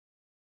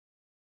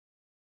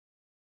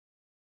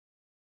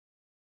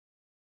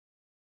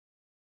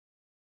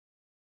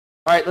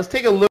All right, let's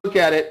take a look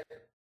at it.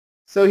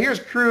 So here's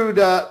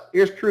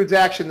crude's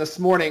action this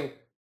morning.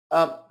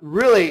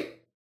 Really, a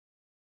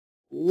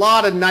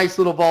lot of nice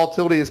little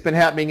volatility that's been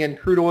happening in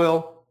crude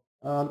oil.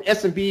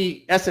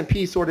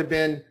 S&P sort of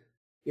been,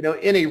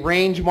 in a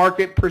range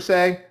market per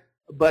se,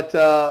 but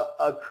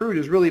crude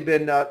has really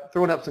been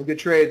throwing up some good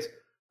trades.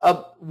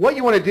 What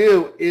you want to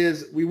do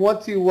is we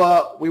want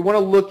to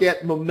look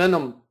at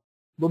momentum.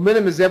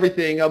 Momentum is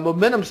everything.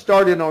 Momentum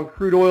started on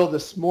crude oil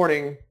this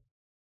morning.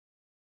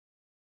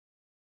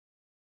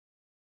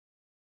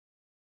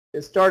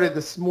 It started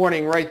this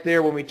morning right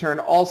there when we turned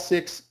all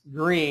 6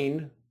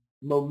 green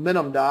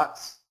momentum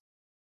dots.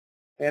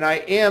 And I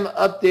am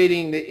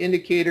updating the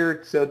indicator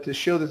to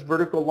show this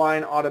vertical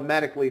line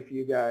automatically for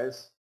you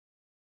guys,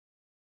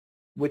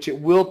 which it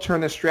will turn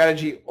the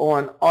strategy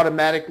on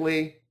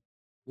automatically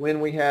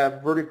when we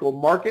have vertical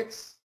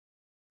markets.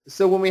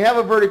 So when we have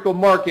a vertical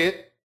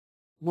market,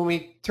 when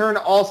we turn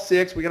all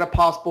 6, we get a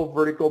possible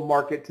vertical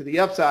market to the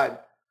upside.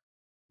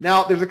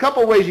 Now, there's a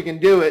couple ways you can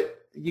do it.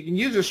 You can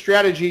use a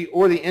strategy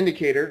or the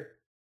indicator,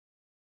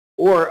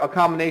 or a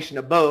combination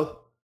of both.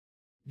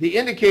 The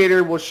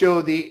indicator will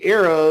show the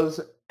arrows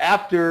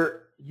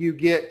after you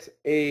get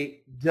a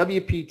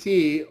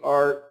WPT,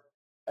 or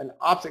an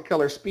opposite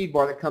color speed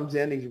bar that comes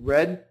in, these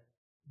red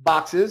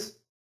boxes.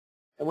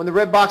 And when the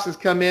red boxes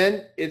come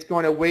in, it's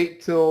going to wait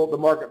till the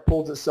market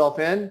pulls itself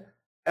in. And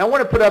I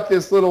want to put up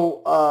this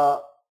little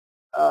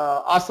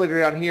oscillator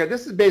down here.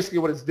 This is basically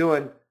what it's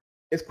doing.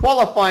 It's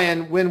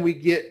qualifying when we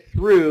get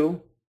through.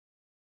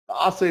 The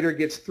oscillator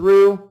gets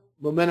through,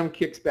 momentum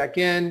kicks back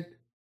in,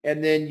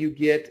 and then you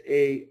get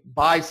a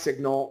buy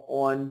signal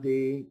on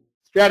the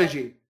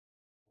strategy.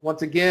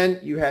 Once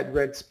again, you had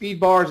red speed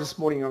bars this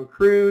morning on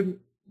crude.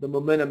 The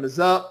momentum is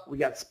up. We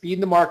got speed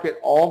in the market,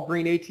 all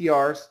green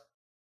ATRs,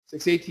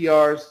 6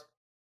 ATRs,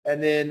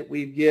 and then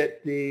we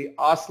get the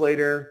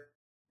oscillator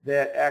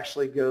that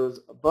actually goes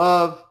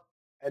above,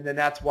 and then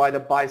that's why the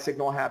buy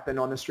signal happened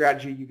on the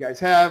strategy you guys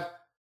have.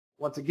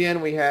 Once again,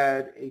 we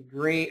had a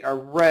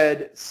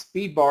red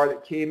speed bar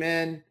that came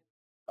in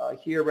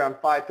here around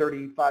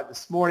 5:35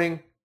 this morning,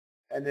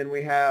 and then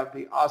we have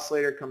the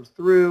oscillator comes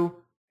through,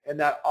 and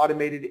that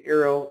automated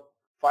arrow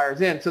fires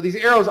in. So these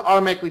arrows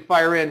automatically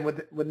fire in.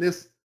 When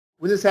this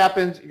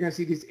happens, you're going to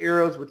see these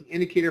arrows with the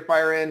indicator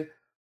fire in,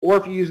 or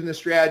if you're using the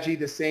strategy,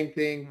 the same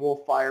thing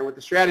will fire with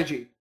the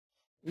strategy.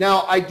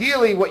 Now,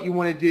 ideally, what you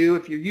want to do,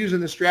 if you're using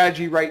the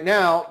strategy right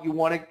now, you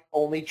want to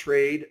only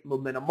trade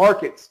momentum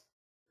markets.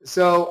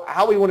 So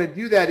how we want to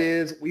do that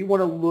is we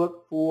want to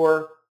look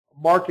for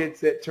markets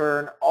that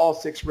turn all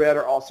 6 red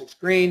or all 6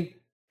 green,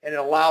 and it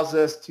allows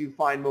us to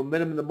find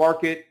momentum in the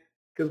market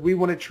because we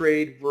want to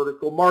trade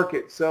vertical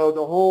markets. So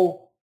the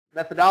whole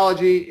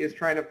methodology is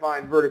trying to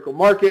find vertical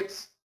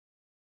markets.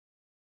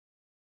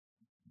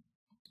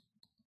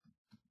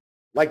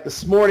 Like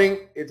this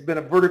morning, it's been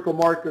a vertical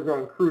market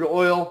on crude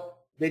oil.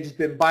 They've just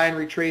been buying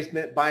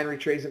retracement, buying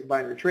retracement,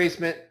 buying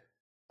retracement.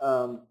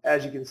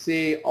 As you can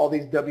see, all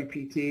these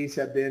WPTs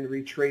have been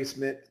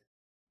retracement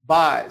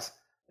buys.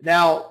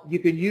 Now, you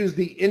can use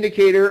the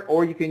indicator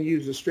or you can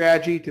use the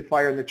strategy to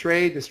fire in the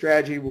trade. The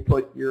strategy will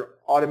put your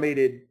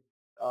automated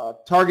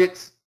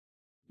targets,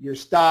 your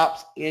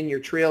stops, and your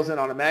trails in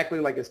automatically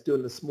like it's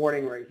doing this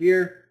morning right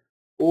here.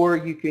 Or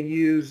you can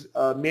use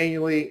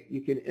manually,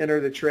 you can enter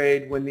the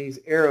trade when these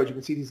arrows, you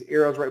can see these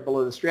arrows right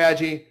below the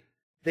strategy.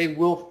 They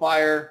will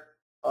fire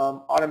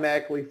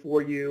automatically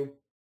for you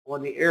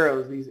on the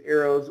arrows. These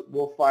arrows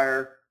will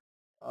fire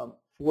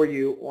for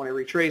you on a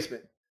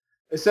retracement.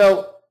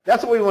 So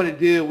that's what we want to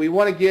do. We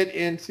want to get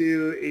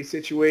into a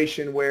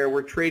situation where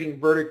we're trading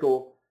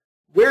vertical.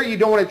 Where you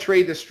don't want to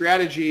trade the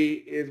strategy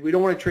is we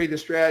don't want to trade the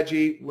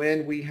strategy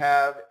when we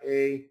have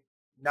a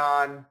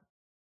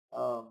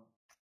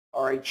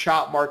or a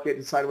chop market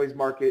and sideways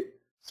market.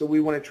 So we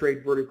want to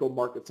trade vertical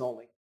markets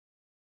only.